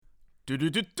Do do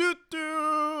do do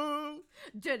do.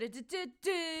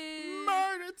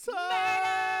 Murder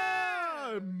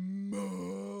time.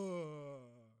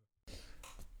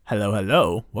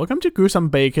 Hello. Welcome to Gruesome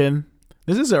Bacon.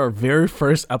 This is our very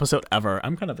first episode ever.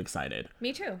 I'm kind of excited.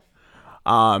 Me too.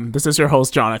 This is your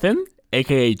host Jonathan,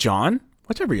 aka John,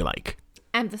 whichever you like.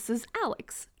 And this is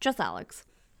Alex. Just Alex.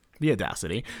 The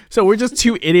audacity. So we're just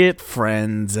two idiot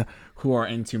friends who are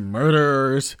into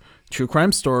murders, true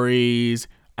crime stories,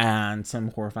 and some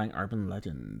horrifying urban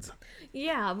legends.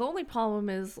 Yeah, the only problem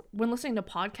is when listening to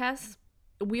podcasts,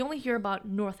 we only hear about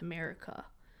North America.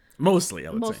 Mostly,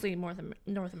 I would say. Mostly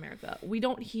North America. We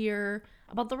don't hear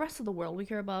about the rest of the world. We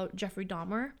hear about Jeffrey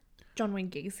Dahmer, John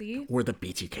Wayne Gacy. Or the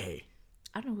BTK.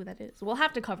 I don't know who that is. We'll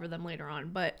have to cover them later on,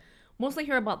 but mostly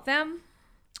hear about them.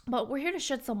 But we're here to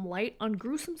shed some light on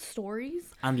gruesome stories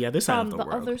On the other side of the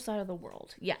world. other side of the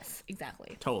world. Yes,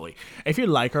 exactly. Totally. If you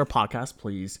like our podcast,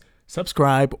 please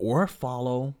subscribe or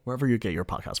follow wherever you get your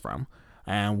podcast from.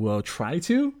 And we'll try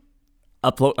to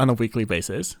upload on a weekly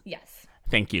basis. Yes.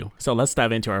 Thank you. So let's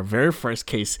dive into our very first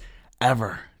case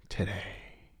ever today.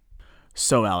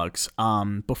 So Alex,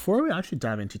 before we actually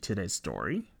dive into today's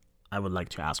story, I would like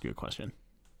to ask you a question.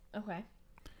 Okay.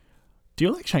 Do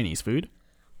you like Chinese food?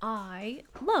 I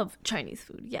love Chinese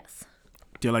food, yes.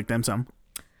 Do you like dim sum?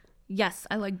 Yes,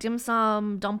 I like dim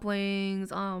sum,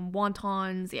 dumplings,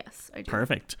 wontons. Yes, I do.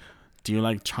 Perfect. Do you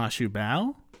like Char Siu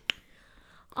Bao?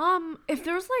 If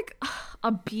there's like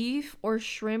a beef or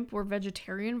shrimp or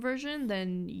vegetarian version,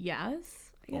 then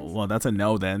yes. I guess. Well, that's a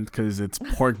no then, because it's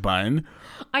pork bun.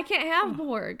 I can't have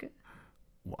pork.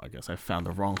 Well, I guess I found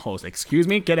the wrong host. Excuse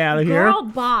me, get out of here. Girl,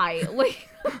 bye. Like,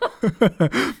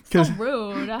 so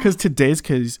rude. Because today's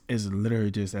case is literally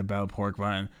just about pork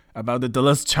bun, about the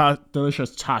delicious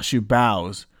Char Siu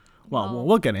Baos. Well,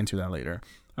 we'll get into that later.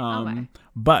 Okay.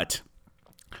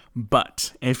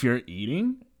 But if you're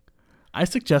eating, I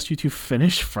suggest you to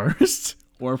finish first,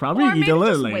 or probably eat a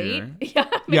little later.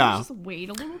 Yeah, just wait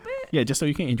a little bit. Yeah, just so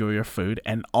you can enjoy your food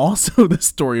and also the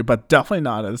story, but definitely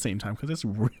not at the same time because it's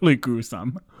really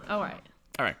gruesome. All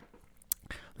right.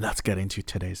 Let's get into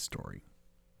today's story.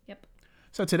 Yep.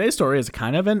 So today's story is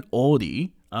kind of an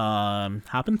oldie.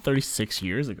 Happened 36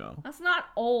 years ago. That's not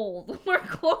old. We're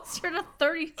closer to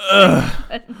 36.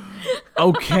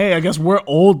 Okay, I guess we're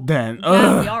old then.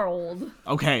 Yeah, we are old.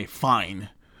 Okay, fine.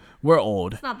 We're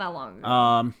old. It's not that long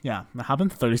ago. Yeah, it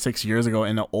happened 36 years ago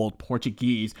in the old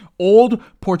Portuguese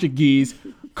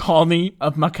colony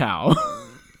of Macau.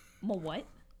 What?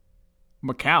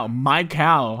 Macau, my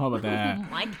cow. How about that?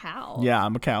 My cow. Yeah,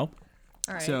 Macau.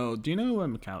 All right. So, do you know where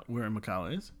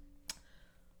Macau is?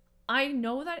 I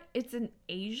know that it's in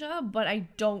Asia, but I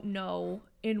don't know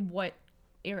in what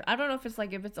area. I don't know if it's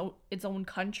like its own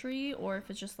country or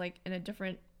if it's just like in a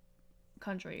different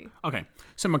country. Okay,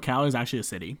 so Macau is actually a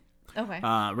city. Okay.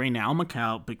 Right now,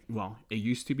 Macau, it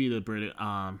used to be the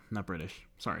not British.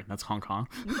 Sorry, that's Hong Kong.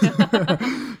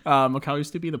 Macau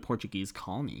used to be the Portuguese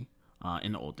colony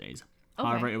in the old days. Okay.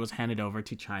 However, it was handed over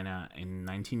to China in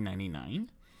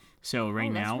 1999. So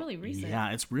right now, that's really recent.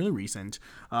 Yeah, it's really recent.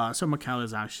 So Macau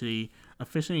is actually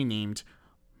officially named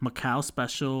Macau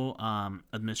Special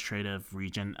Administrative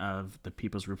Region of the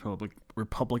People's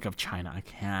Republic of China. I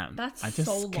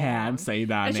just can't say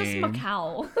that name. It's just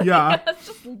Macau. Yeah.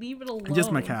 Just leave it alone. Just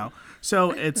Macau.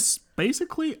 So it's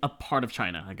basically a part of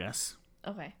China, I guess.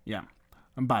 Okay. Yeah.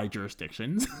 By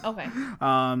jurisdictions. Okay.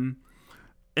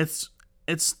 It's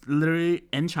literally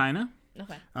in China.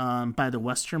 Okay. By the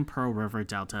Western Pearl River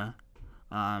Delta.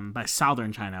 By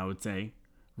southern China, I would say.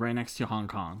 Right next to Hong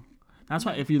Kong. That's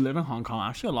why if you live in Hong Kong,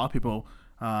 actually a lot of people,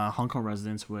 Hong Kong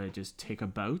residents would just take a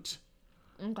boat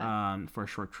for a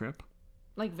short trip.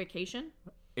 Like vacation?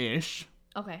 Ish.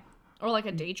 Okay. Or like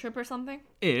a day trip or something?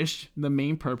 Ish. The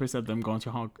main purpose of them going to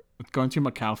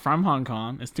Macau from Hong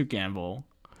Kong is to gamble.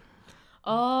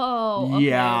 Oh, okay,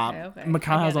 yeah. Okay.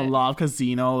 Macau has a lot of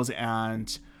casinos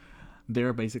and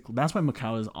they're basically, that's why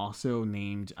Macau is also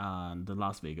named the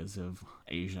Las Vegas of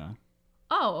Asia.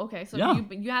 Oh, okay. So yeah.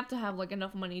 you have to have like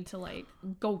enough money to like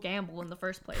go gamble in the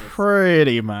first place.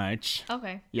 Pretty much.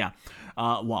 Okay. Yeah.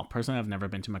 Well, personally, I've never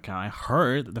been to Macau. I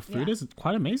heard the food is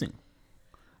quite amazing.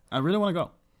 I really want to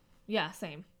go. Yeah,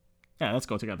 same. Yeah, let's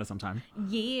go together sometime.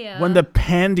 Yeah. When the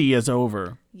pandy is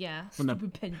over. Yeah.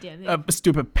 Stupid Pandemic.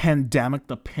 Stupid pandemic.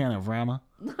 The panorama.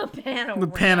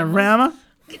 The panorama.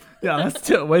 Yeah, let's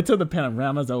wait till the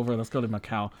panorama's over. Let's go to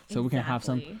Macau so we can have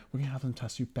some Char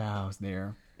Siu Baos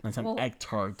there. And some egg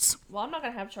tarts. Well, I'm not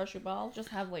going to have Char Siu Bao. I'll just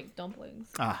have, like,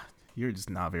 dumplings. You're just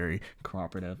not very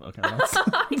cooperative. Okay,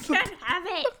 I can't have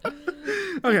it.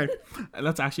 Okay,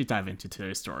 let's actually dive into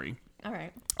today's story. All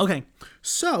right. Okay,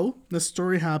 so the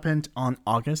story happened on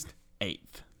August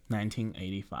 8th,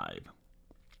 1985.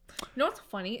 You know what's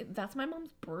funny? That's my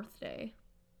mom's birthday.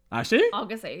 Actually?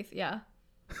 August 8th, yeah.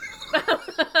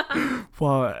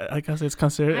 Well, I guess it's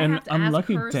considered I an have to ask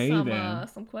unlucky her day then.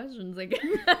 some questions again.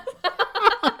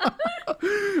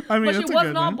 I mean, But she that's a was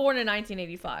good not one. born in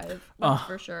 1985. That's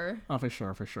for sure. Oh, for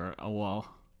sure. Oh, well.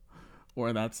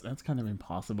 Or that's kind of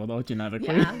impossible, though,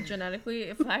 genetically. Yeah, genetically,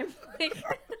 if I'm like...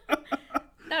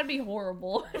 That'd be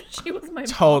horrible if she was my mom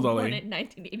Totally. born in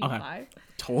 1985.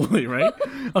 Totally, right?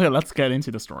 Okay, let's get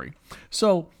into the story.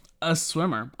 So, a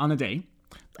swimmer on a day,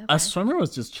 a swimmer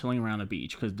was just chilling around the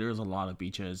beach because there's a lot of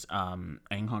beaches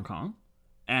in Hong Kong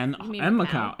and mean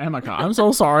Macau. And Macau. I'm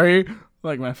so sorry.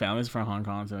 Like, my family's from Hong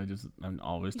Kong, so I'm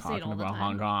always Say it talking all the about time.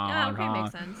 Hong Kong. Yeah, Hong okay, Kong.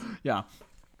 makes sense. Yeah.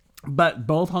 But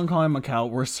both Hong Kong and Macau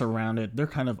were surrounded. They're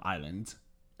kind of islands.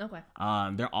 Okay.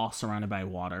 They're all surrounded by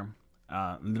water.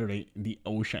 Literally the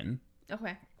ocean.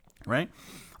 Okay. Right?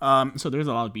 So there's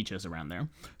a lot of beaches around there.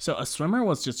 So a swimmer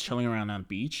was just chilling around on the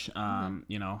beach,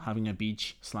 having a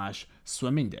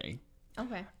beach/swimming day.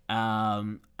 Okay.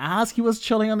 As he was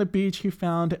chilling on the beach, he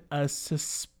found a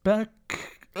suspicious.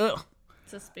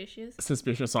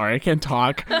 Sorry, I can't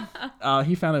talk.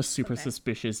 He found a super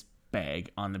suspicious bag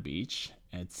on the beach.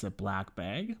 It's a black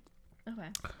bag. Okay.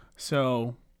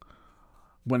 So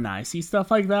when I see stuff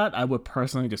like that, I would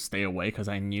personally just stay away because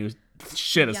I knew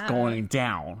shit is going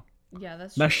down. Yeah,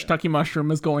 that's That true. shiitake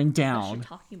mushroom is going down.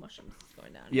 Shiitake mushrooms is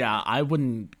going down. Yeah, I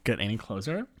wouldn't get any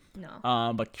closer.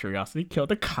 No. But curiosity killed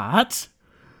the cat.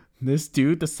 This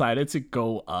dude decided to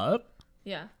go up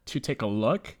Yeah. to take a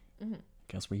look.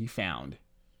 Guess what he found?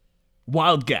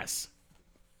 Wild guess.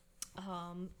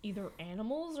 Either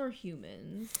animals or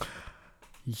humans.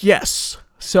 Yes.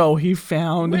 So he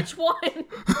found Which one?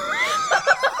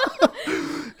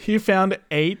 he found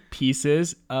 8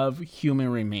 pieces of human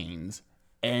remains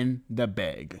in the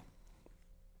bag.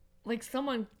 Like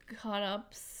someone cut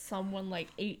up someone like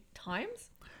 8 times?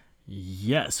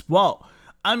 Yes. Well,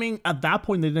 I mean, at that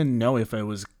point, they didn't know if it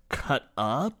was cut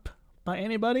up by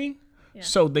anybody. Yeah.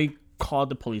 So they called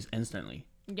the police instantly.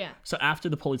 Yeah. So after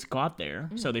the police got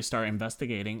there, so they started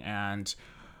investigating. And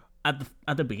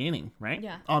at the beginning, right?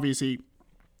 Yeah. Obviously,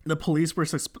 the police were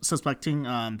suspecting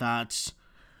that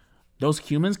those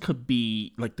humans could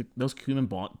be, like, those human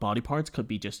body parts could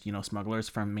be just, smugglers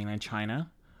from mainland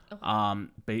China.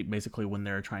 Okay. Basically when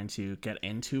they're trying to get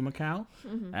into Macau,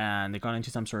 and they got into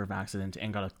some sort of accident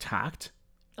and got attacked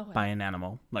by an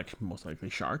animal, like most likely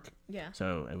shark. Yeah.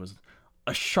 So it was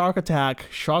a shark attack.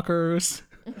 Shockers.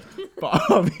 But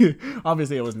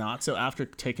obviously it was not. So after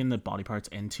taking the body parts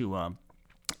into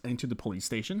the police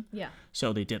station,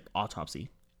 so they did autopsy,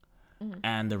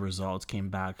 and the results came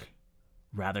back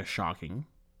rather shocking,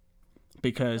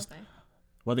 because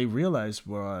what they realized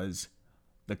was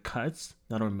the cuts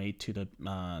that were made to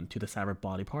the severed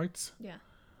body parts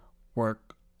were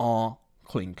all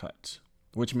clean cuts,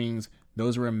 which means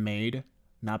those were made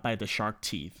not by the shark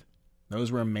teeth.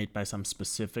 Those were made by some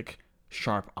specific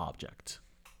sharp object.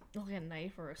 Like a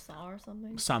knife or a saw or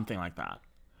something? Something like that.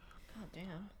 God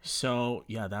damn. So,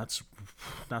 yeah, that's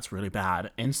really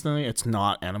bad. Instantly, it's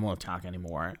not animal attack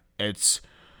anymore. It's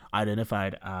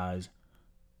identified as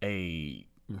a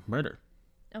murder.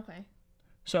 Okay.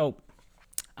 So,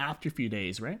 after a few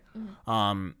days, right?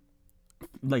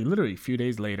 Like literally a few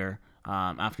days later,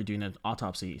 after doing an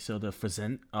autopsy, so the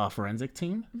forensic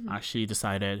team actually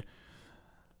decided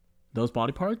those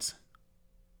body parts,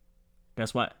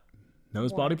 guess what?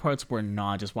 Those body parts were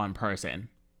not just one person.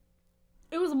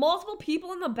 It was multiple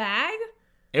people in the bag?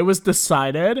 It was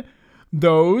decided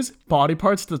those body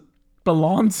parts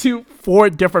belong to 4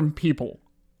 different people.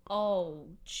 Oh,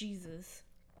 Jesus.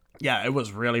 Yeah, it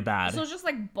was really bad. So it's just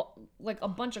like a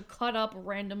bunch of cut up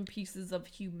random pieces of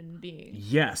human beings.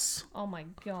 Yes. Oh my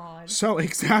God. So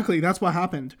exactly, that's what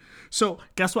happened. So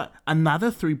guess what? Another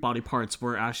 3 body parts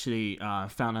were actually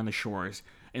found on the shores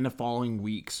in the following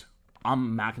weeks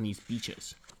on Macanese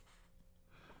beaches.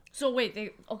 So wait,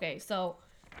 so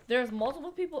there's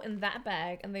multiple people in that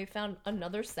bag and they found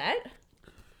another set?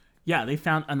 Yeah, they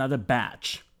found another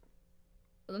batch.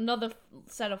 Another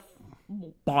set of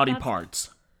body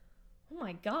parts. Oh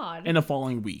my God. In the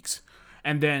following weeks.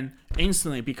 And then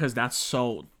instantly, because that's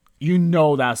so,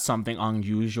 that's something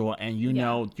unusual, and you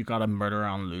got a murder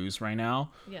on loose right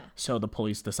now. Yeah. So the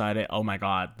police decided, oh my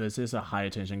God, this is a high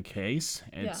attention case.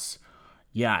 It's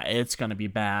going to be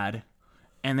bad.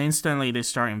 And instantly they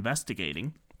start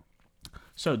investigating.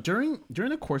 So during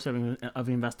the course of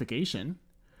investigation,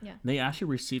 they actually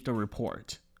received a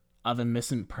report of a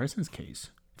missing persons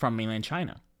case from mainland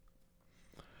China.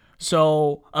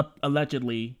 So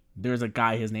allegedly, there's a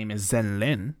guy, his name is Zen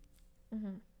Lin,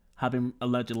 have been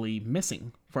allegedly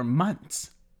missing for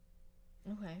months.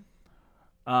 Okay.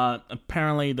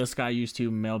 Apparently, this guy used to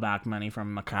mail back money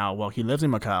from Macau. Well, he lives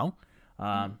in Macau.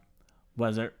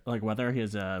 Whether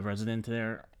he's a resident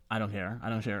there, I don't care.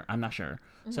 I'm not sure.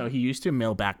 So he used to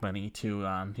mail back money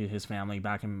to his family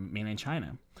back in mainland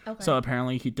China. Okay. So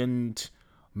apparently, he didn't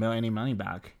mail any money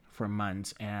back for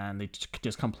months, and they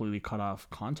just completely cut off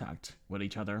contact with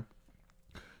each other.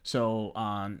 So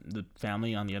the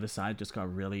family on the other side just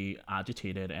got really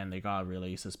agitated, and they got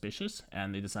really suspicious,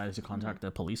 and they decided to contact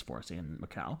the police force in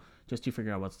Macau just to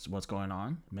figure out what's going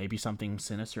on. Maybe something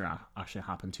sinister actually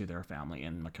happened to their family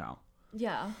in Macau.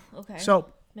 Yeah. Okay.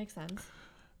 So makes sense.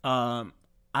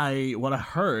 what I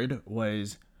heard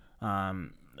was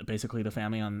basically the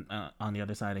family on the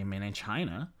other side in mainland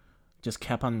China just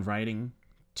kept on writing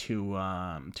to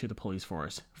the police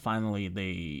force. Finally,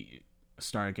 they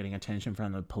started getting attention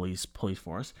from the police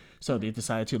force, so they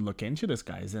decided to look into this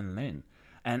guy Zen Lin.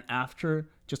 And after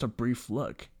just a brief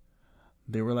look,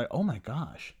 they were like, "Oh my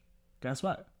gosh, guess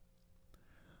what?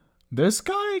 This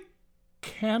guy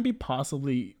can be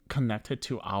possibly connected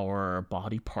to our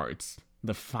body parts,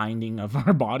 the finding of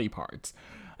our body parts."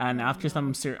 And after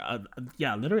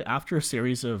literally after a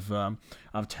series of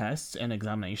tests and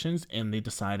examinations, and they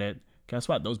decided, guess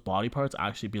what? Those body parts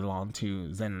actually belong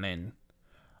to Zen Lin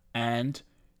and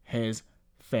his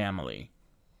family.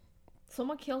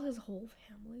 Someone killed his whole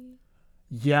family?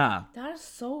 Yeah. That is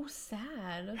so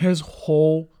sad. His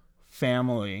whole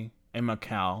family in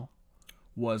Macau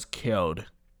was killed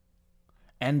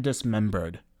and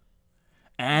dismembered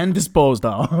and disposed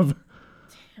of.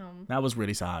 Damn. That was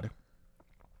really sad.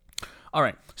 All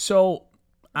right. So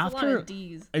That's after a lot of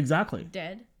D's. Exactly.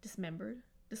 Dead, dismembered,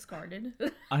 discarded.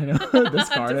 I know.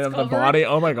 Discarded of the body.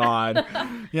 Oh my god.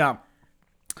 Yeah.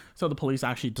 So the police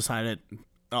actually decided,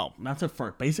 that's it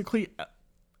for basically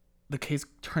the case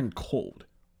turned cold,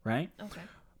 right? Okay.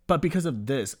 But because of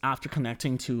this, after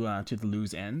connecting to the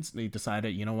loose ends, they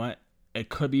decided, you know what? It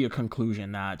could be a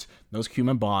conclusion that those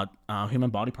human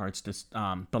body parts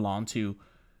belong to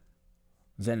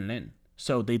Zen Lin.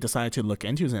 So they decided to look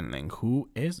into Zen Lin. Who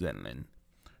is Zen Lin?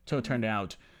 So it turned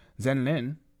out Zen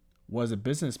Lin was a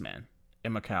businessman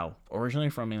in Macau, originally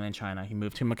from mainland China. He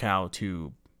moved to Macau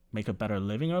to make a better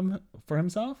living for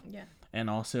himself, and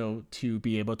also to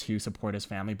be able to support his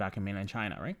family back in mainland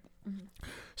China, right?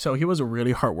 So he was a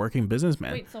really hardworking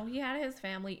businessman. Wait, so he had his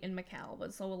family in Macau,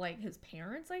 but so like his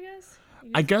parents, I guess?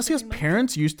 I guess his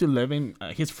parents used to live in,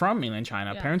 he's from mainland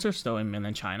China. Yeah. Parents are still in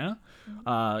mainland China.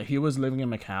 He was living in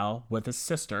Macau with his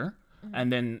sister,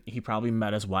 and then he probably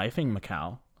met his wife in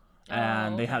Macau,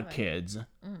 and they had kids,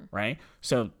 right?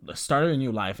 So started a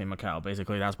new life in Macau.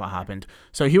 Basically, that's what happened.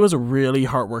 So he was a really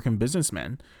hardworking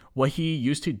businessman. What he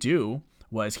used to do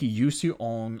was he used to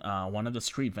own one of the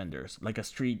street vendors, like a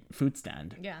street food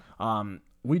stand. Yeah.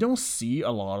 We don't see a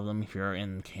lot of them here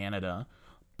in Canada,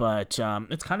 but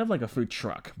it's kind of like a food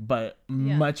truck, but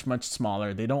much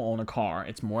smaller. They don't own a car.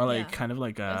 It's more like kind of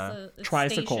like a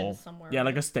tricycle. Yeah,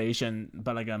 like a station,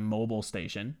 but like a mobile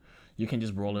station. You can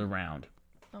just roll it around.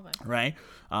 Okay. Right?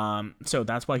 So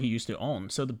that's what he used to own.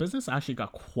 So the business actually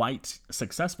got quite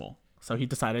successful. So he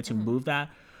decided to move that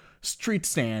street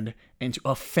stand into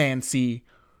a fancy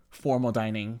formal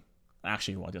dining.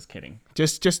 Actually, well, just kidding.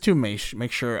 Just to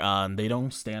make sure they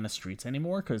don't stay on the streets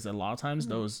anymore, because a lot of times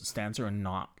those stands are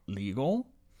not legal.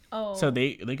 Oh. So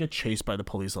they get chased by the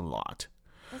police a lot.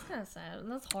 That's kind of sad.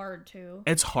 And that's hard too.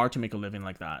 It's hard to make a living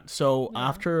like that. So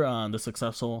after the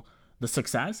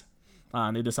success,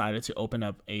 they decided to open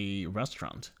up a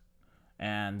restaurant,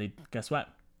 and guess what?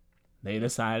 They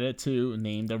decided to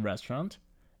name the restaurant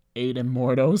Eight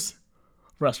Immortals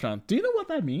Restaurant. Do you know what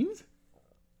that means?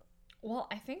 Well,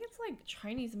 I think it's like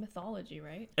Chinese mythology,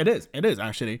 right? It is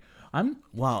actually. A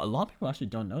lot of people actually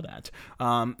don't know that.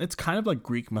 It's kind of like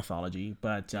Greek mythology,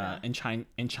 but in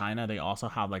China they also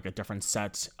have like a different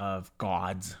set of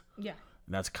gods. Yeah.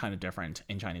 That's kind of different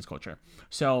in Chinese culture.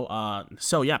 So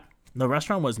the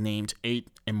restaurant was named Eight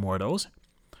Immortals,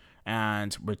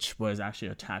 and which was actually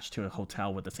attached to a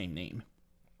hotel with the same name.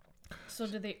 So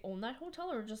did they own that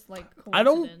hotel, or just like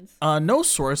coincidence? No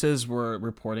sources were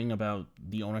reporting about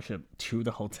the ownership to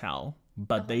the hotel,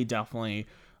 but they definitely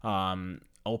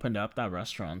opened up that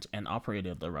restaurant and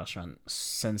operated the restaurant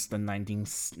since the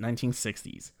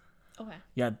 1960s. Okay.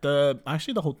 Yeah, the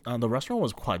restaurant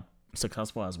was quite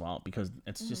successful as well, because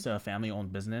it's just a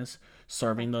family-owned business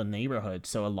serving the neighborhood.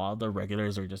 So a lot of the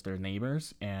regulars are just their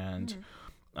neighbors, and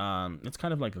it's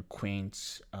kind of like a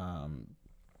quaint,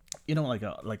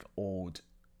 like old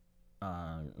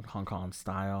Hong Kong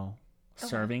style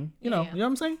serving. You know what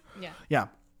I'm saying? Yeah. Yeah.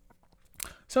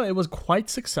 So it was quite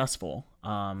successful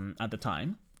at the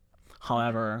time.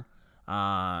 However,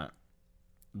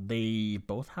 they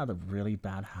both had a really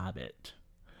bad habit,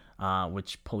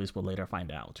 which police would later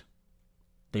find out.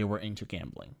 They were into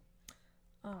gambling.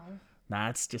 Oh.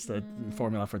 That's just a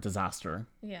formula for disaster.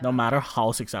 Yeah. No matter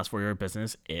how successful your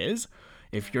business is,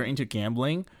 if you're into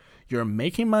gambling, you're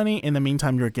making money. In the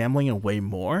meantime, you're gambling away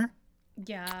more.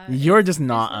 Yeah. You're just It's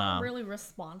not not really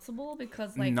responsible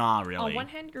because, like, not really. on one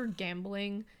hand, you're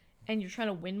gambling and you're trying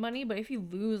to win money, but if you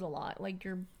lose a lot, like,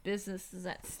 your business is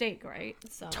at stake, right?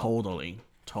 So Totally.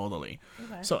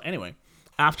 Okay. So anyway,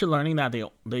 after learning that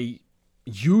they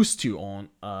used to own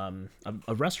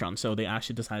a restaurant, so they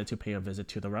actually decided to pay a visit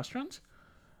to the restaurant.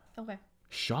 Okay.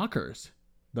 Shockers.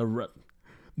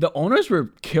 The owners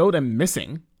were killed and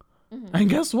missing. And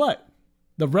guess what?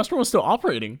 The restaurant was still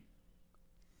operating.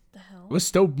 The hell? It was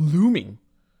still blooming.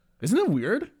 Isn't it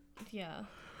weird? Yeah.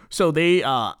 So they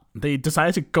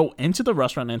decided to go into the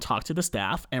restaurant and talk to the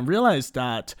staff and realized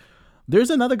that there's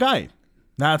another guy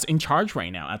that's in charge right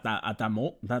now at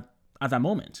that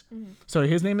moment. So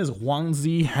his name is Wang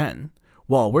Zihen.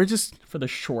 Well, we're just for the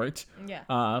short,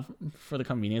 for the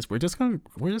convenience, we're just gonna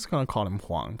call him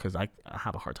Huang because I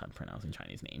have a hard time pronouncing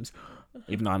Chinese names,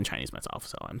 even though I'm Chinese myself.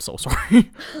 So I'm so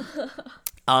sorry.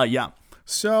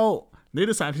 So they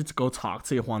decided to go talk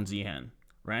to Huang Zihen,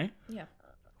 right? Yeah.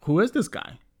 Who is this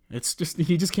guy? It's just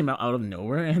he just came out of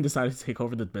nowhere and decided to take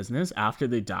over the business after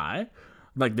they die.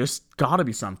 Like, there's gotta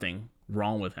be something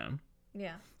wrong with him.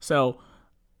 Yeah. So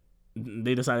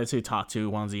they decided to talk to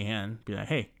Wang Zihan, be like,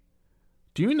 hey,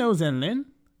 do you know Zen Lin?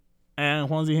 And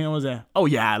Wang Zihan was like, oh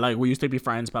yeah, like we used to be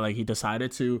friends, but like he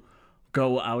decided to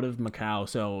go out of Macau,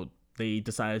 so they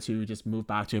decided to just move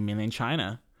back to mainland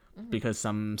China because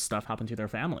some stuff happened to their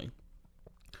family.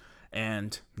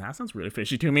 And that sounds really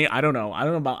fishy to me. I don't know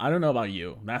about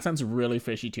you. That sounds really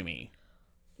fishy to me.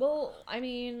 Well, I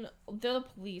mean, they're the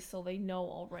police, so they know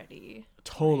already.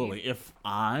 Totally. Right? If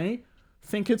I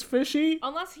think it's fishy,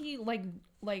 Unless he like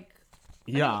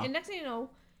yeah. I mean, and next thing you know,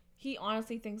 he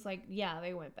honestly thinks like, yeah,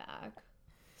 they went back.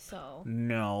 So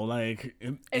no, like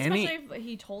especially if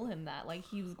he told him that like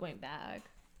he was going back.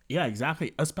 Yeah,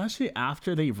 exactly. Especially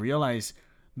after they realize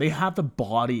they have the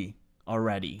body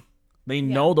already. They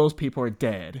know those people are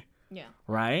dead. Yeah.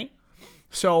 Right?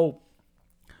 So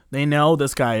they know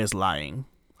this guy is lying.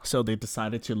 So they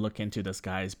decided to look into this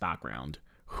guy's background.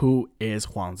 Who is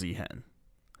Huang Zihen?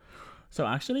 So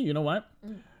actually, you know what?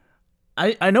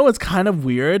 I know it's kind of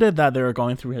weird that they're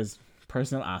going through his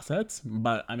personal assets,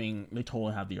 but I mean, they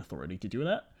totally have the authority to do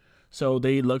that. So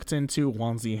they looked into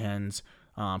Wang Zihen's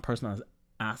personal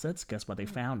assets. Guess what they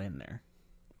found in there?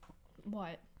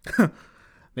 What?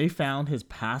 They found his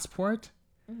passport,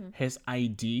 his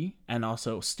ID, and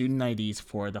also student IDs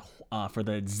for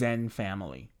the Zen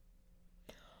family.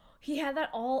 He had that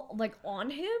all like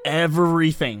on him?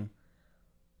 Everything.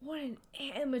 What an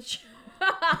amateur.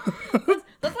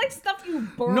 that's like stuff you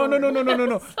burn. No.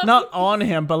 Not on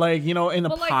him, but like, in a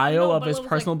But, like, pile no, of but his it was,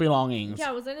 personal like, belongings.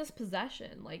 Yeah, it was in his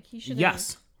possession. Like he should.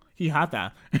 Yes, he had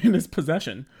that in his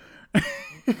possession.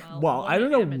 Well, I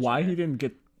don't know why he didn't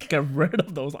get rid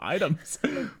of those items,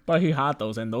 but he had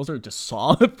those, and those are just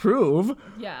solid proof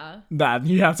that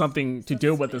he had something to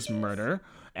do with this murder.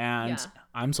 And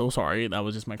I'm so sorry, that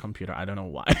was just my computer. I don't know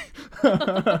why.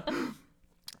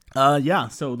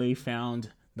 So they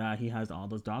found that he has all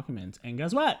those documents, and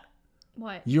guess what?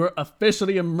 What? You're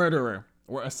officially a murderer,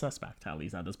 or a suspect, at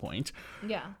least at this point.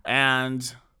 Yeah.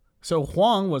 And so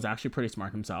Huang was actually pretty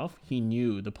smart himself. He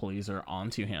knew the police are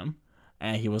onto him,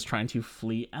 and he was trying to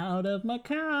flee out of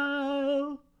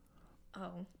Macau.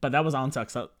 Oh. But that was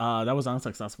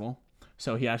unsuccessful.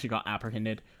 So he actually got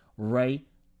apprehended right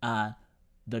at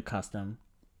the custom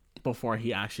before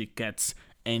he actually gets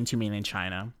into mainland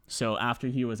China. So after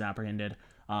he was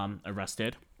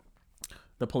arrested,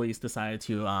 the police decided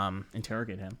to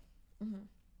interrogate him.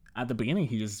 At the beginning,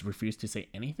 he just refused to say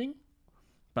anything,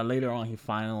 but later on, he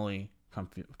finally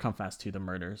confessed to the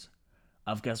murders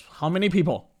of guess how many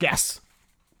people? Guess.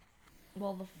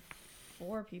 Well, the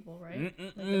 4 people, right? Like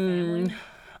the family.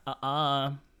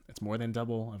 It's more than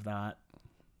double of that.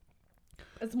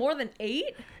 It's more than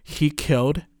 8? He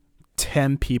killed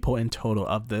 10 people in total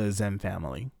of the Zen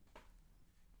family.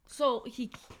 So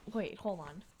wait, hold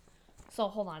on. So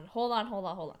hold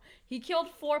on. He killed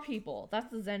 4 people.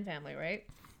 That's the Zen family, right?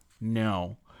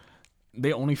 No.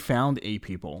 They only found 8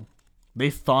 people. They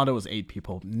thought it was 8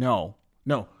 people. No.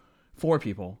 4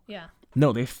 people. Yeah.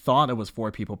 No, they thought it was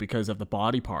 4 people because of the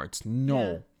body parts. No.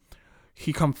 Yeah.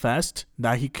 He confessed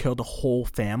that he killed the whole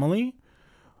family,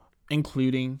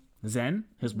 including Zen,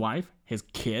 his wife, his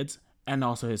kids, and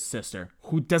also his sister,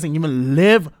 who doesn't even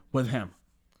live with him.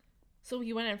 So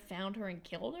he went and found her and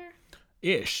killed her?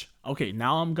 Ish. Okay,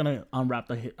 now I'm gonna unwrap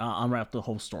the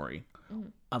whole story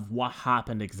of what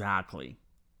happened exactly,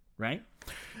 right?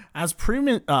 As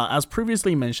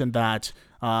previously mentioned, that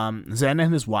Zen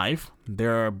and his wife,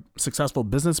 they're successful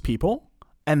business people,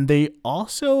 and they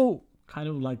also kind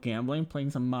of like gambling, playing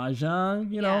some mahjong.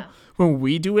 You know, when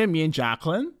we do it, me and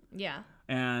Jacqueline,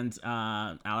 and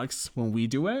Alex, when we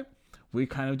do it, we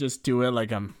kind of just do it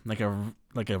like a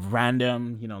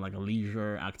random, like a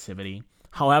leisure activity.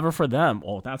 However, for them,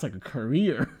 that's like a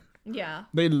career. Yeah.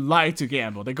 They like to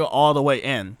gamble. They go all the way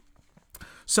in.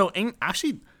 So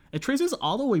actually, it traces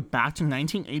all the way back to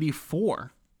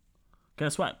 1984.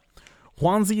 Guess what?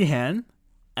 Huang Zihan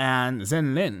and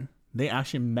Zhen Lin, they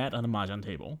actually met on the mahjong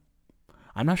table.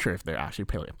 I'm not sure if they're actually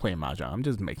playing mahjong. I'm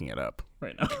just making it up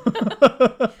right now.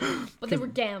 But they were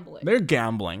gambling. They're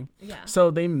gambling. Yeah.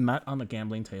 So they met on the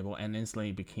gambling table and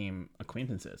instantly became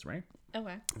acquaintances, right?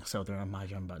 Okay. So they're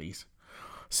mahjong buddies.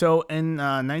 So in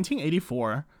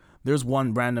 1984, there's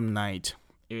one random night.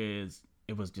 It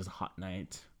was just a hot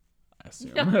night. I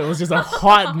assume it was just a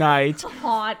hot night.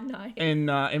 Hot night in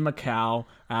Macau.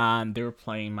 They were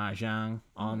playing mahjong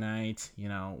all night.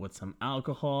 With some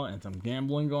alcohol and some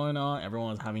gambling going on. Everyone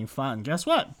was having fun. Guess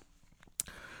what?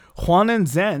 Huan and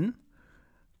Zen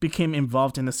became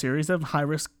involved in a series of high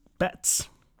risk bets,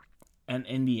 and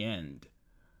in the end,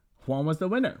 Huan was the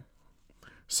winner.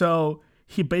 So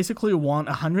he basically won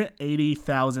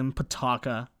 180,000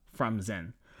 pataka from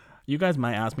Zen. You guys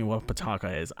might ask me what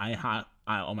pataka is.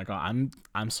 Oh my god,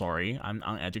 I'm sorry, I'm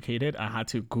uneducated. I had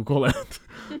to Google it.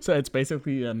 So it's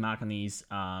basically a Macanese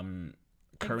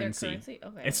currency.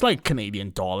 Okay. It's like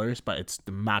Canadian dollars, but it's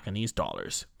the Macanese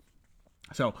dollars.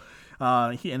 So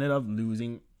he ended up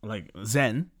losing,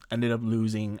 Zen ended up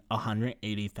losing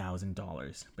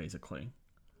 $180,000 basically.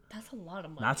 That's a lot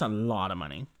of money. That's a lot of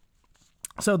money.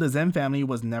 So the Zen family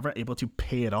was never able to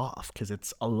pay it off because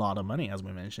it's a lot of money, as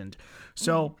we mentioned.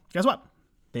 So guess what?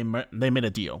 They made a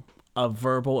deal, a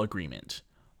verbal agreement.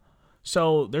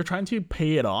 So they're trying to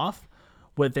pay it off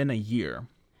within a year.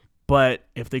 But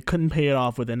if they couldn't pay it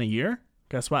off within a year,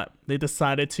 guess what? They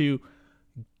decided to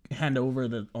hand over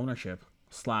the ownership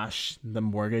 / the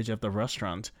mortgage of the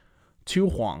restaurant to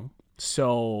Huang.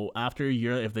 So after a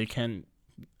year, if they couldn't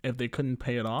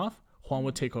pay it off, Huang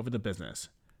would take over the business.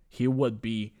 He would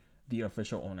be the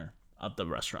official owner of the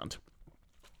restaurant.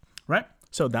 Right?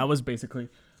 So that was basically,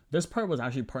 this part was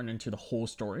actually pertinent to the whole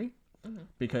story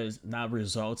because that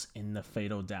results in the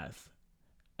fatal death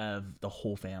of the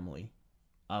whole family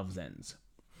of Zens.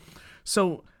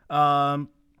 So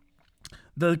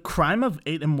the crime of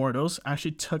 8 immortals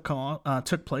actually took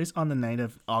place on the night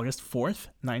of August 4th,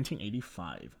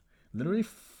 1985. Literally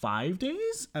 5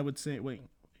 days? I would say,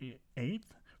 8?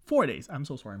 4 days. I'm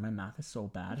so sorry. My math is so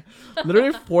bad.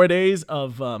 Literally 4 days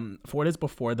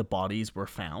before the bodies were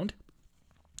found.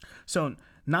 So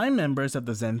 9 members of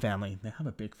the Zen family. They have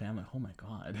a big family. Oh my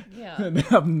god. Yeah. They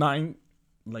have 9,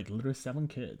 literally 7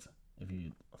 kids. If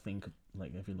you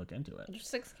look into it. There's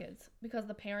 6 kids because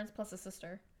the parents plus a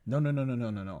sister.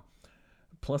 No.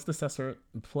 Plus the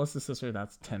sister.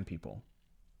 That's 10 people.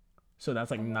 So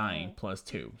that's 9 plus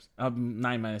 2.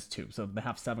 9 minus 2. So they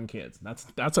have 7 kids.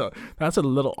 That's a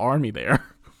little army there.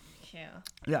 Yeah.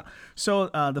 Yeah. So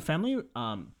the family,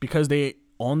 because they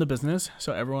own the business,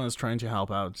 so everyone is trying to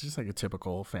help out. It's just like a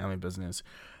typical family business.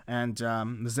 And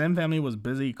the Zen family was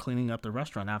busy cleaning up the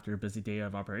restaurant after a busy day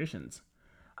of operations.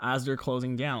 As they're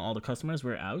closing down, all the customers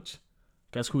were out.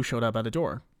 Guess who showed up at the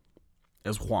door? It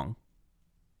was Huang.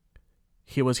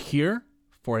 He was here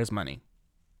for his money.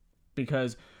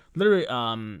 Because literally,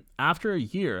 after a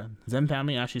year, Zen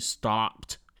family actually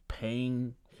stopped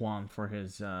paying Huang for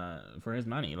his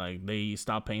money. They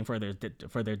stopped paying for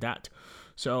their debt.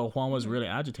 So Huang was really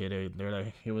agitated.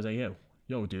 He was like,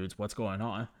 yo, dudes, what's going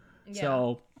on? Yeah.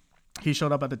 So he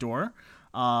showed up at the door,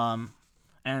 and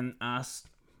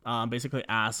basically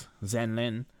asked Zhen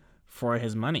Lin for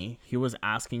his money. He was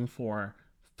asking for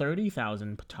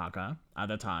 30,000 pataka at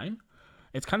the time.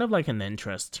 It's kind of like an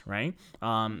interest, right?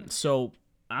 So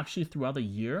actually throughout the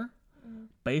year,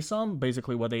 based on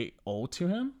basically what they owed to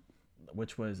him,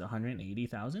 which was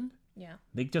 180,000,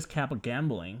 they just kept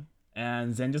gambling,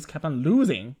 and Zen just kept on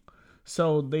losing.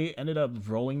 So they ended up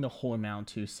rolling the whole amount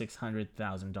to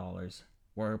 $600,000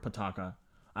 or pataka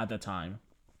at the time.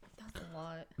 That's a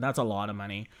lot. That's a lot of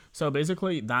money. So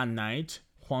basically that night,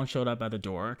 Huang showed up at the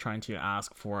door trying to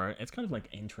ask for, it's kind of like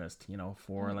interest,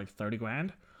 for 30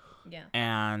 grand. Yeah.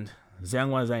 And Zen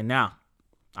was like, nah,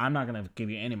 I'm not going to give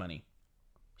you any money.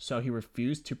 So he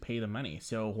refused to pay the money.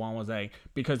 So Huang was like,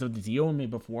 because of the deal with me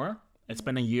before, It's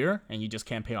been a year and you just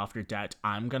can't pay off your debt.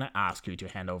 I'm going to ask you to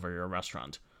hand over your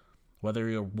restaurant, whether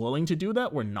you're willing to do that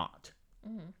or not.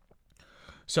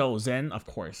 So Zen, of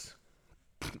course,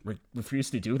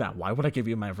 refused to do that. Why would I give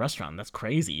you my restaurant? That's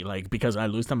crazy. Like, because I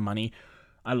lost some money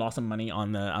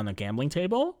on the gambling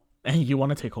table, and you want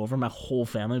to take over my whole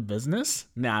family business?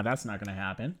 Nah, that's not gonna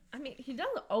happen. I mean, he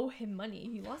doesn't owe him money.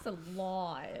 He lost a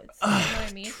lot. You know what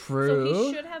I mean? True. So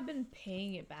he should have been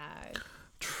paying it back.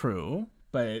 True,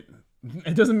 but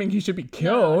it doesn't mean he should be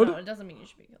killed. No, it doesn't mean you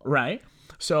should be killed. Right.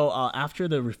 So after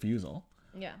the refusal,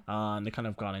 Yeah. they kind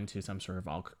of got into some sort of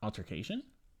altercation,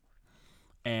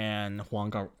 and Huang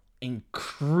got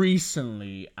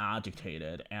increasingly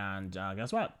agitated. And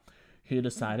guess what? He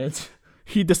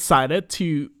decided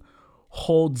to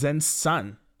hold Zen's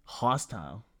son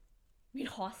hostile. You mean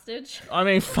hostage? I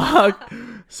mean, fuck.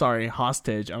 Sorry,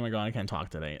 hostage. Oh my god, I can't talk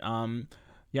today.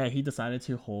 Yeah, he decided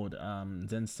to hold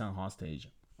Zen's son hostage,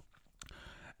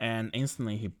 and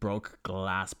instantly he broke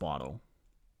glass bottle.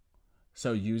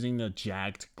 So using the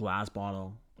jagged glass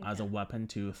bottle as a weapon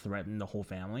to threaten the whole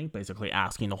family, basically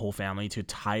asking the whole family to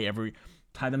tie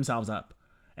themselves up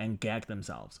and gag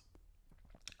themselves.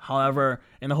 However,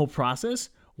 in the whole process,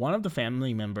 one of the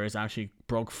family members actually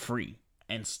broke free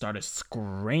and started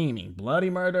screaming,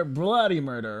 "Bloody murder, bloody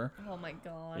murder." Oh my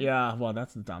god. Yeah, well,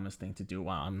 that's the dumbest thing to do.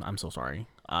 Wow, I'm so sorry.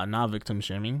 Not victim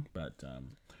shaming, but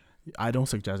I don't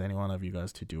suggest any one of you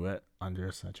guys to do it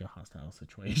under such a hostile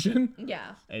situation.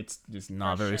 Yeah. It's just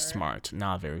not very smart.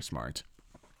 Not very smart.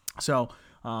 So,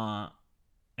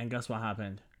 and guess what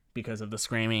happened? Because of the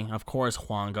screaming, of course,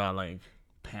 Huang got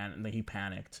he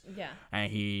panicked. Yeah.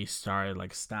 And he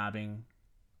started stabbing.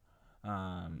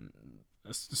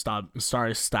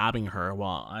 Started stabbing her.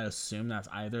 Well, I assume that's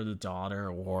either the daughter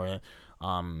or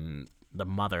the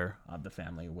mother of the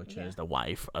family, which is the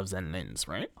wife of Zen Lin's,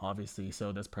 right? Obviously,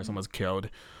 so this person was killed.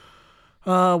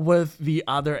 With the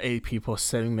other 8 people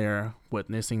sitting there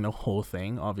witnessing the whole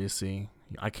thing. Obviously,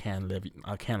 I can't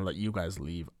let you guys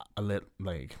leave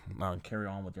carry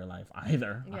on with your life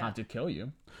either. I have to kill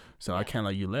you, so I can't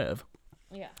let you live.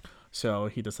 Yeah. So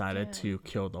he decided to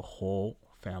kill the whole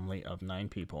family of 9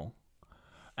 people,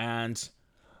 and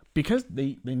because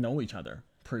they know each other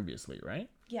previously, right?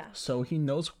 Yeah. So he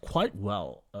knows quite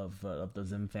well of the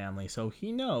Zen family. So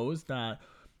he knows that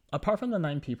apart from the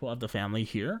 9 people of the family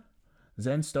here,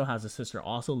 Zen still has a sister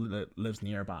also lives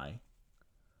nearby.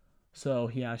 So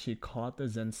he actually called the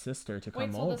Zen sister to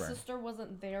come over. Wait, so the sister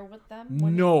wasn't there with them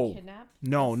when No. they were kidnapped?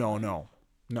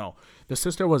 No. The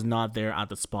sister was not there at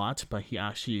the spot, but he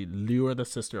actually lured the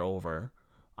sister over.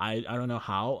 I don't know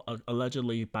how,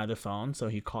 allegedly by the phone. So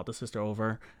he called the sister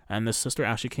over, and the sister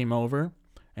actually came over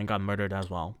and got murdered as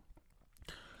well.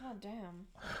 God damn.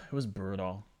 It was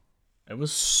brutal. It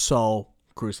was so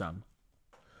gruesome.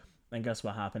 And guess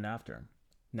what happened after?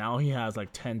 Now he has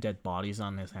 10 dead bodies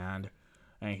on his hand,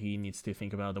 and he needs to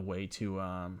think about the way to,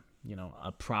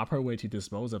 a proper way to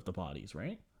dispose of the bodies,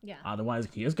 right? Yeah. Otherwise,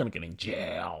 he is going to get in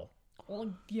jail. Oh,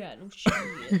 yeah, no shit.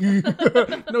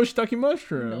 No shiitake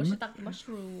mushroom. No shiitake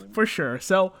mushroom. For sure.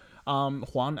 So,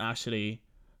 Juan actually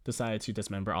decided to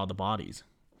dismember all the bodies.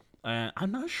 And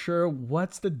I'm not sure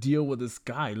what's the deal with this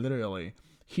guy, literally.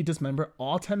 He dismembered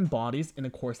all 10 bodies in the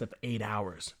course of 8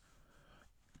 hours.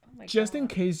 Oh my Just God. in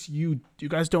case you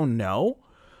guys don't know,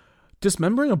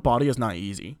 dismembering a body is not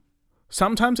easy.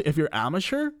 Sometimes if you're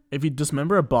amateur, if you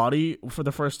dismember a body for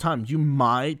the first time, you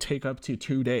might take up to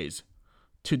 2 days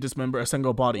to dismember a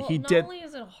single body. Well, not only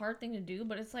is it a hard thing to do,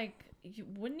 but it's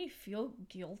wouldn't you feel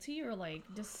guilty or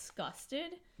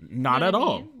disgusted? Not at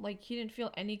all. He didn't feel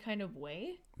any kind of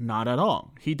way? Not at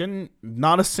all. He didn't,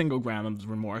 not a single gram of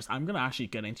remorse. I'm going to actually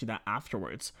get into that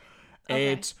afterwards.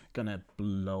 Okay. It's going to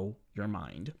blow your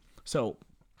mind. So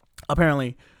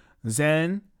apparently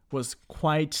Zen was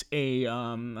quite a,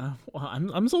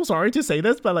 I'm so sorry to say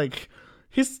this, but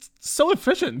he's so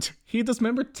efficient. He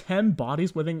dismembered 10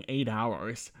 bodies within 8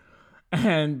 hours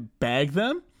and bagged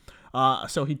them.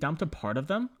 So he dumped a part of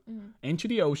them into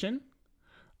the ocean,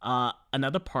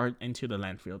 another part into the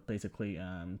landfill, basically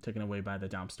taken away by the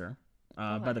dumpster,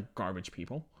 by the garbage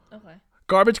people. Okay.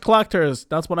 Garbage collectors.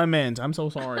 That's what I meant. I'm so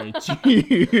sorry.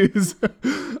 Jeez.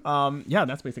 Yeah,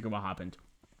 that's basically what happened.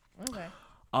 Okay.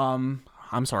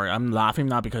 I'm sorry. I'm laughing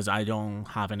not because I don't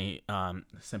have any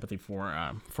sympathy for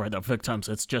the victims.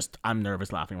 It's just I'm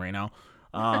nervous laughing right now.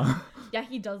 Yeah,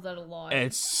 he does that a lot.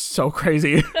 It's so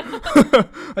crazy.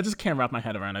 I just can't wrap my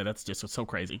head around it. That's just so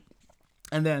crazy.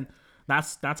 And then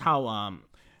that's how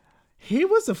he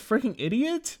was a freaking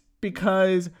idiot,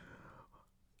 because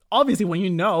obviously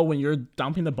when you're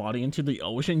dumping the body into the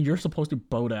ocean, you're supposed to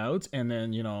boat out and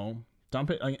then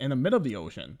dump it in the middle of the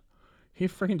ocean. He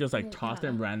freaking just like Oh, tossed yeah.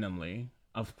 them randomly.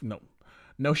 Of no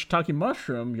shiitake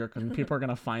mushroom. People are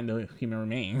gonna find the human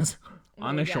remains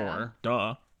on the Yeah. shore.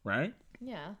 Duh, right?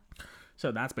 Yeah.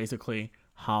 So that's basically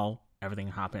how everything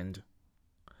happened.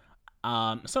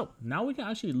 So now we can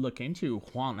actually look into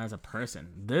Huang as a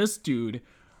person. This dude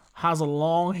has a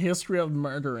long history of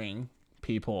murdering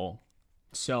people.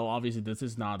 So obviously this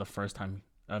is not the first time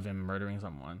of him murdering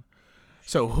someone.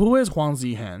 So who is Huang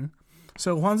Zihen?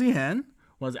 So Huang Zihen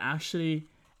was actually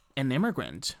an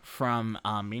immigrant from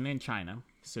mainland China.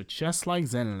 So just like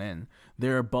Zhen Lin,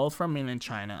 they're both from mainland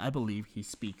China. I believe he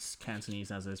speaks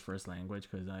Cantonese as his first language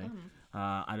because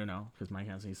I don't know because my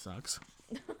Cantonese sucks.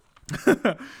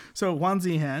 So Wang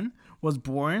Zihen was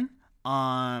born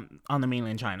on the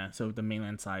mainland China, so the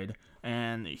mainland side,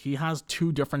 and he has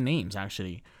two different names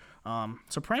actually.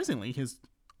 Surprisingly, his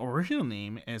original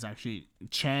name is actually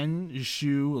Chen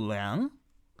Shu Liang,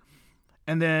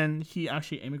 and then he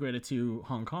actually immigrated to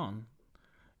Hong Kong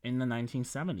in the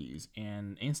 1970s,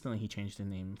 and instantly he changed the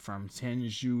name from Chen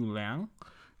Shu Liang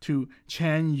to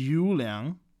Chen Yu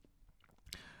Liang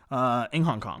in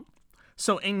Hong Kong.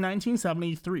 So in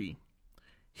 1973,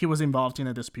 he was involved in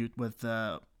a dispute with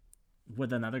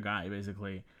another guy,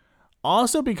 basically.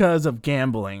 Also because of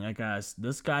gambling, I guess.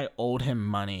 This guy owed him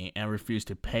money and refused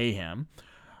to pay him.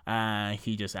 And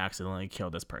he just accidentally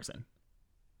killed this person.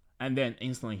 And then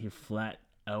instantly he fled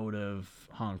out of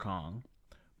Hong Kong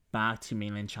back to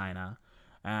mainland China.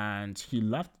 And he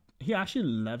actually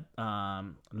left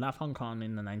Hong Kong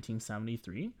in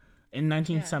 1973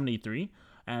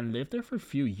 and lived there for a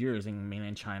few years in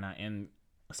mainland China and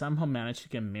somehow managed to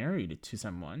get married to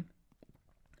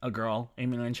a girl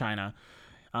in mainland China.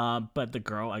 But the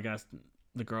girl, I guess,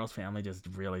 the girl's family just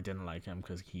really didn't like him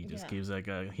because he just gives like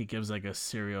a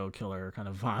serial killer kind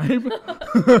of vibe.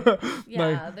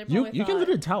 Yeah, like, you can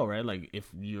literally tell, right? Like if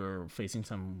you're facing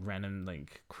some random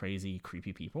like crazy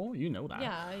creepy people, you know that.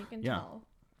 Yeah, you can tell.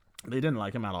 They didn't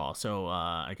like him at all. So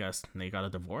I guess they got a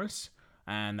divorce.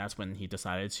 And that's when he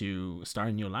decided to start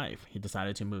a new life. He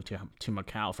decided to move to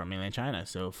Macau from mainland China.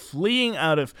 So to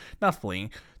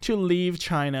leave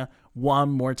China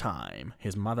one more time,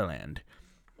 his motherland.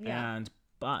 Yeah.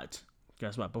 But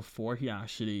guess what? Before he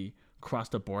actually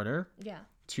crossed the border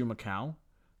to Macau,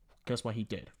 guess what he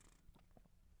did?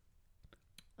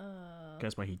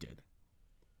 Guess what he did?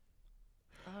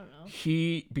 I don't know.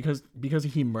 Because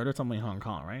he murdered someone in Hong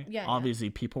Kong, right? Yeah.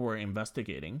 Obviously, people were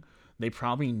investigating. They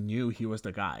probably knew he was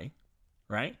the guy,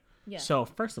 right? Yeah. So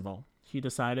first of all, he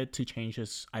decided to change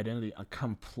his identity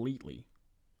completely.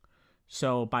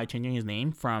 So by changing his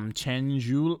name from Chen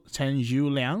Yu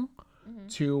Liang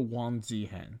to Wang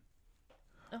Zihen.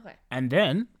 Okay. And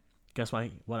then, guess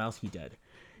what else he did?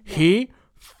 Yeah. He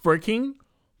freaking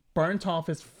burnt off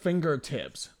his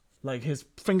fingertips, like his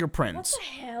fingerprints. What the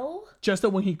hell? Just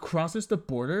that when he crosses the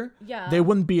border, they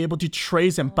wouldn't be able to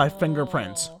trace him by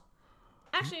fingerprints.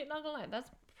 Actually, not gonna lie, that's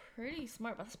pretty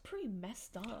smart, but that's pretty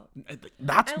messed up.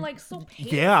 That's and like so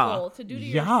painful to do to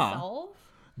yourself.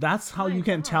 That's how you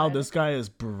can tell this guy is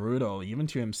brutal, even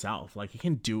to himself. Like he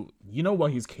can do, you know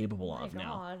what he's capable of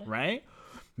now, right?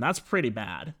 That's pretty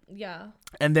bad. Yeah.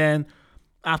 And then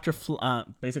after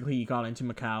basically he got into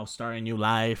Macau, started a new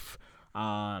life,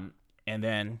 and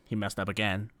then he messed up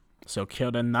again. So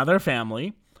killed another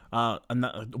family. Not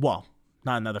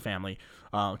another family.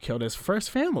 Killed his first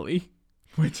family,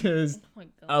 which is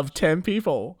of 10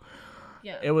 people.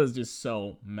 Yeah. It was just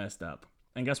so messed up.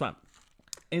 And guess what?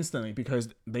 Instantly, because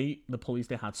the police,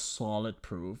 they had solid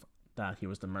proof that he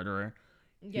was the murderer.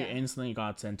 Yeah. He instantly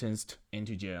got sentenced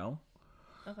into jail.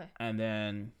 Okay. And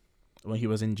then when he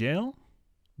was in jail,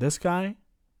 this guy,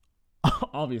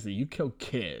 obviously you kill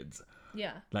kids.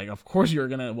 Yeah. Like, of course you're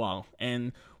gonna,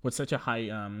 and with such a high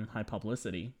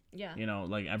publicity. Yeah. You know,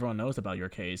 like everyone knows about your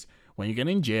case. When you get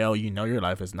in jail, you know your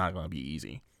life is not gonna be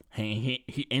easy. He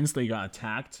instantly got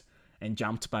attacked and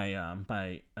jumped by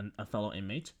a fellow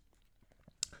inmate.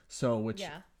 So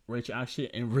which actually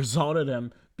resulted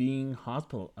him being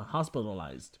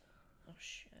hospitalized. Oh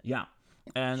shit. Yeah.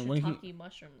 And when he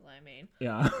mushrooms, I mean.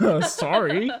 Yeah.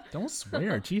 Sorry. Don't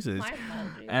swear, Jesus. My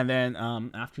apologies. And then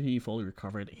after he fully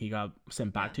recovered, he got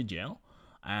sent back to jail,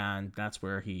 and that's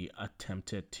where he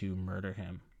attempted to murder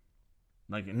him.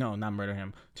 Like, no, not murder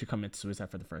him, to commit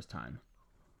suicide for the first time.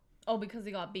 Oh, because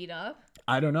he got beat up?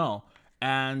 I don't know.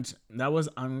 And that was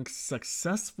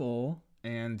unsuccessful.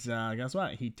 And guess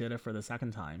what? He did it for the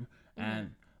second time. Mm-hmm.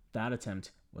 And that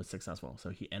attempt was successful. So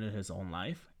he ended his own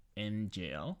life in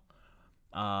jail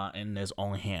in his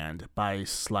own hand by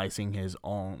slicing his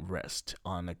own wrist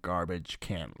on a garbage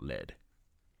can lid.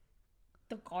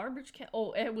 The garbage can.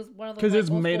 Oh, it was one of those Because it's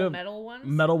old made school of metal ones.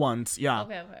 metal ones. Yeah.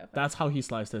 Okay. That's how he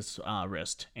sliced his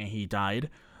wrist, and he died.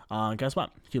 Guess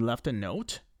what? He left a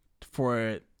note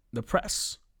for the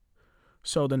press.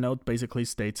 So the note basically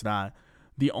states that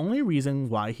the only reason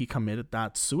why he committed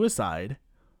that suicide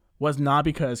was not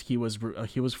because he was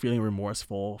feeling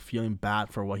remorseful, feeling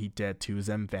bad for what he did to his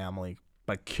Zen family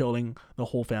by killing the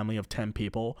whole family of 10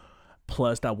 people,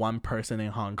 plus that one person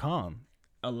in Hong Kong.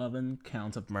 11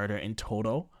 counts of murder in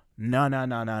total.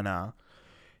 No.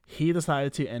 He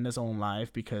decided to end his own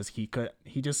life because he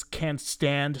just can't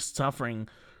stand suffering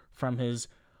from his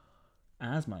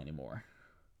asthma anymore.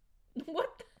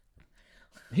 What?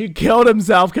 He killed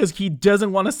himself because he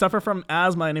doesn't want to suffer from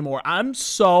asthma anymore. I'm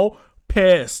so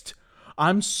pissed.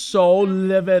 I'm so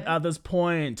livid at this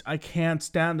point. I can't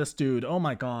stand this dude. Oh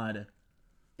my god.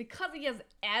 Because he has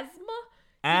asthma?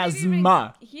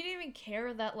 Asthma. He didn't even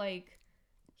care that, like,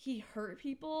 he hurt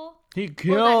people. He Or that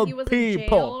killed he was people. in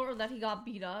jail, or that he got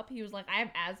beat up. He was like, I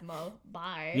have asthma.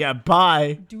 Bye. Yeah,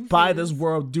 bye. Deuces. Bye this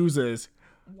world, deuces.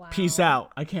 Wow. Peace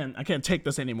out. I can't take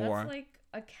this anymore. That's like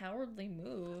a cowardly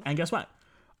move. And guess what?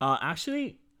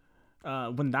 Actually,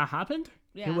 when that happened,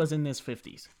 he Yeah. was in his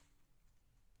 50s.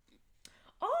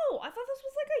 Oh, I thought this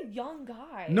was like a young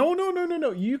guy.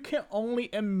 No. You can only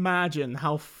imagine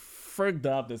how frigged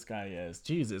up this guy is.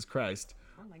 Jesus Christ.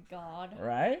 Oh my god.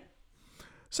 Right?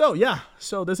 So, yeah.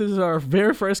 So, this is our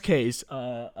very first case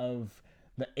of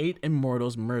the 8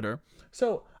 Immortals murder.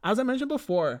 So, as I mentioned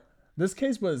before, this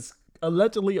case was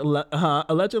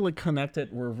allegedly connected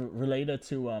or related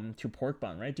to Pork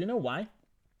Bun, right? Do you know why?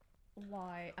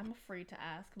 Why? I'm afraid to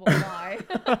ask, but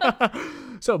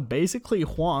why? So basically,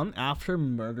 Huang, after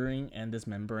murdering and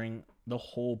dismembering the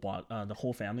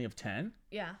whole family of 10,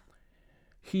 Yeah.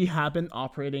 he had been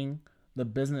operating the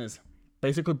business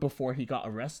basically before he got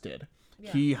arrested.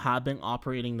 Yeah. He had been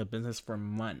operating the business for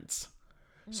months.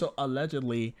 So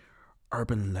allegedly,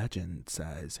 urban legend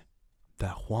says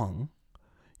that Huang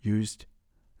used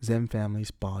Zen family's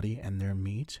body and their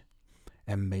meat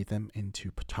and made them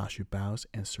into Char Siu Baos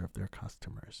and served their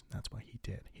customers. That's what he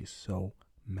did. He's so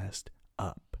messed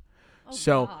up. Oh,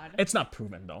 So God. it's not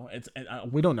proven though.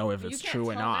 We don't know if it's true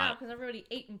or not. Because everybody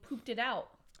ate and pooped it out.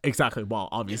 Exactly. Well,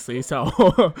 obviously. So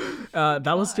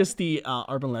that was just the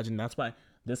urban legend. That's why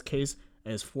this case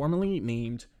is formally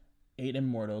named 8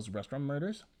 Immortals Restaurant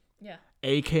Murders, Yeah.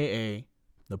 aka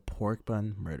the Pork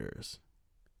Bun Murders.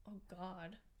 Oh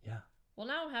God. Yeah. Well,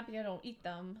 now I'm happy I don't eat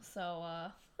them. So,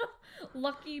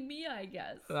 lucky me, I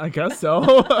guess. I guess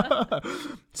so.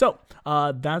 So,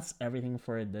 that's everything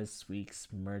for this week's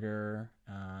murder,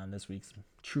 this week's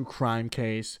true crime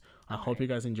case. I hope you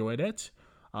guys enjoyed it.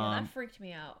 Yeah, that freaked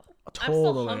me out. Totally.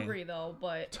 I'm still hungry though,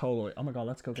 but Totally. Oh my god,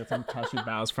 let's go get some Char Siu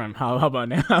Baos from. How about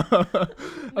now?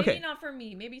 maybe not for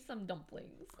me. Maybe some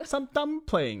dumplings. Some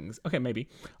dumplings. Okay, maybe.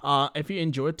 If you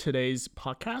enjoyed today's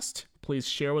podcast, please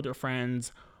share with your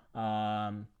friends.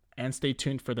 And stay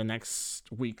tuned for the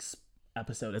next week's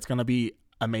episode. It's gonna be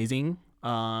amazing.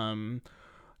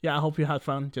 Yeah, I hope you had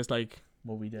fun, just like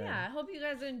what we did. Yeah, I hope you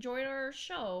guys enjoyed our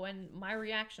show and my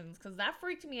reactions, because that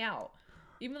freaked me out.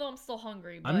 Even though I'm still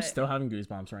hungry, but I'm still having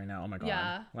goosebumps right now. Oh my god.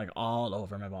 Yeah. Like all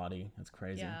over my body. It's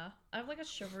crazy. yeah, I have like a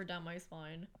shiver down my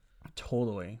spine.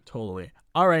 Totally.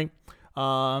 All right.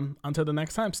 Until the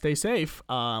next time, stay safe.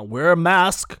 Wear a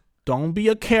mask. Don't be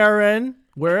a Karen.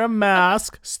 Wear a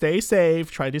mask. Stay safe.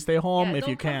 Try to stay home if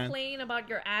you can. Don't complain about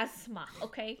your asthma,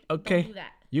 okay? Okay. Don't do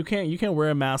that. You can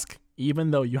wear a mask even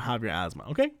though you have your asthma.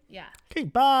 Okay. Yeah. Okay.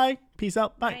 Bye. Peace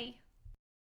out. Bye. Bye.